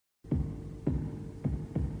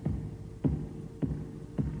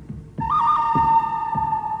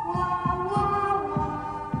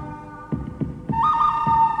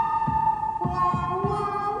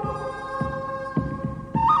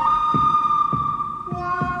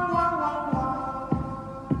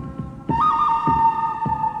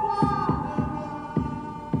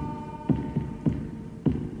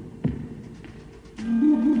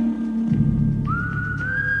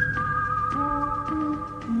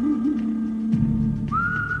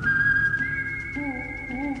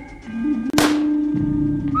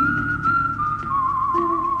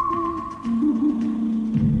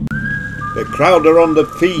crowd are on the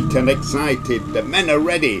feet and excited. The men are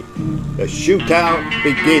ready. The shootout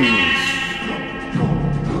begins.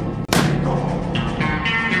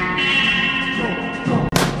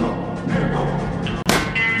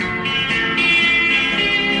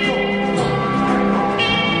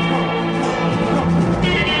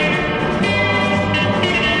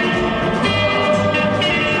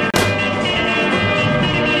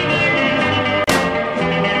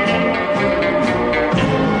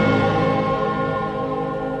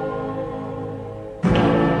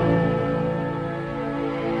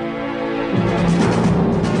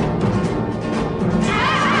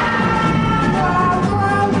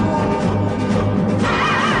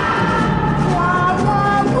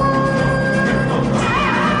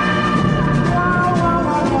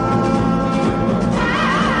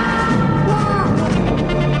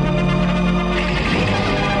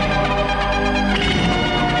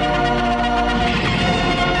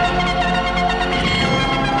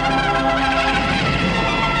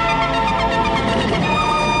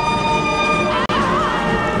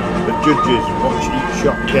 Judges watch each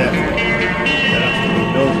shot carefully. There has to be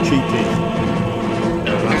no cheating.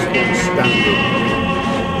 The last one standing.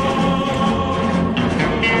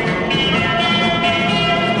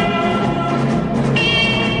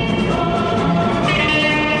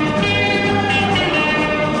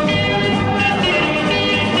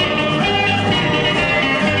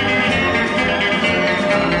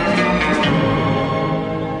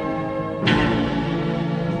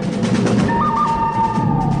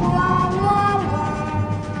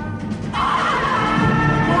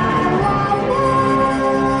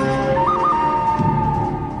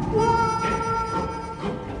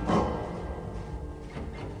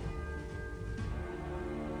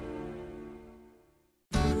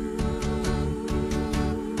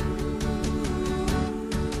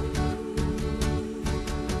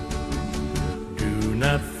 Do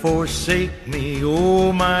not forsake me,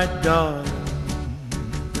 oh my darling,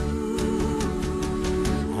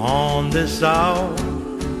 on this our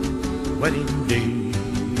wedding day.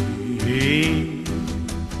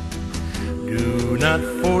 Do not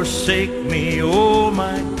forsake me, oh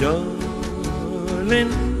my darling.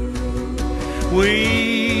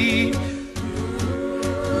 Wait,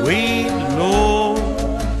 Lord.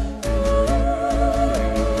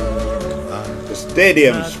 The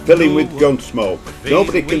stadium's filling with gun smoke.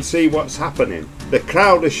 Nobody can see what's happening. The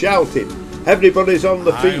crowd are shouting. Everybody's on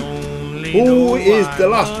the feet. Who is the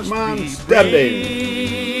last man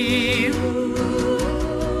standing?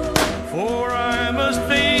 For I must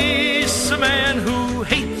face a man who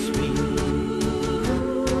hates me,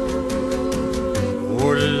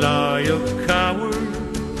 or lie a coward,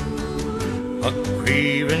 a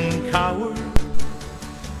craven coward.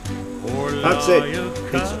 That's it.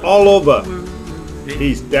 It's all over.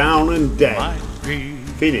 He's down and dead.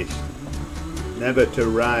 Finished. Never to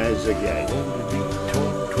rise again.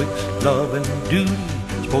 Twixt love and duty,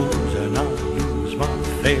 suppose I not lose my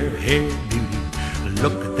fair haired beauty.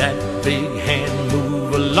 Look at that big hand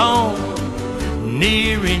move along,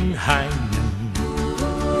 nearing high noon.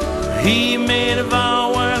 He made a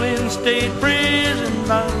vow while in state prison,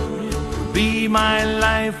 vowed it would be my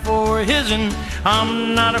life or his, and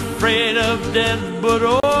I'm not afraid of death, but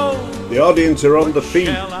oh, the audience are on the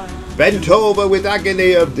feet, bent over with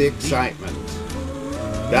agony of the excitement.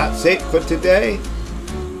 That's it for today.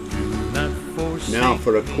 Now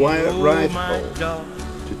for a quiet ride home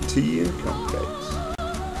to tea and cupcakes.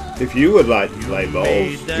 If you would like to play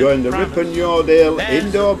bowls, join the Rip and Yordale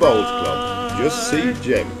Indoor Bowls Club. Just see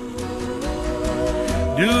Jim.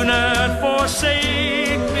 Do not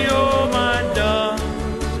forsake me, oh my darling.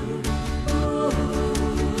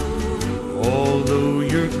 Although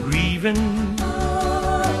you're grieving